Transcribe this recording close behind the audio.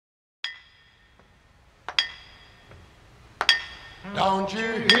Don't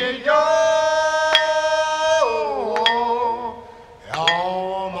you hear your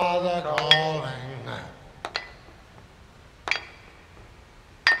mother calling?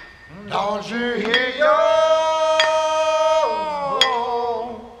 Don't you hear your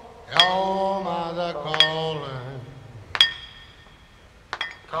mother calling?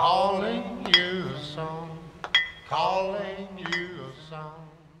 Calling you a song, calling you a song.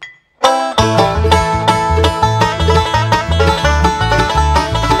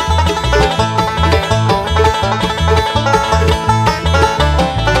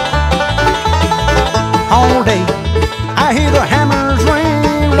 All day I hear the hammers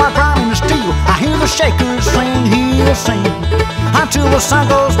ring while grinding the steel. I hear the shakers sing, he'll sing until the sun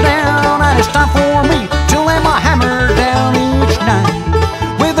goes down, and it's time for me to lay my hammer down each night.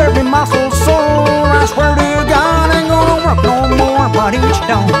 With every muscle sore, I swear to God, I ain't gonna work no more. But each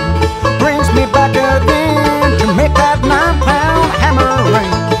dawn brings me back again to make that 9-pound hammer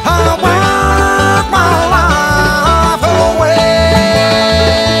ring. I work my life away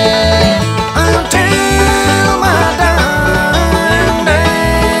until my dying day.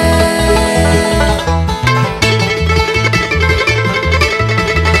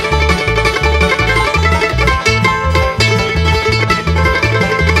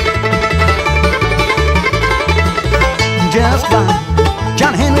 Just like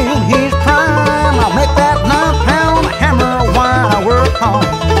John Henry in his prime, I'll make that 9-pound hammer while I work hard.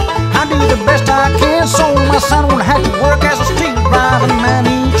 I do the best I can so my son won't have to work as a steel driving man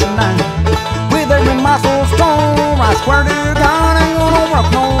each night. With every muscle strong, I swear to God,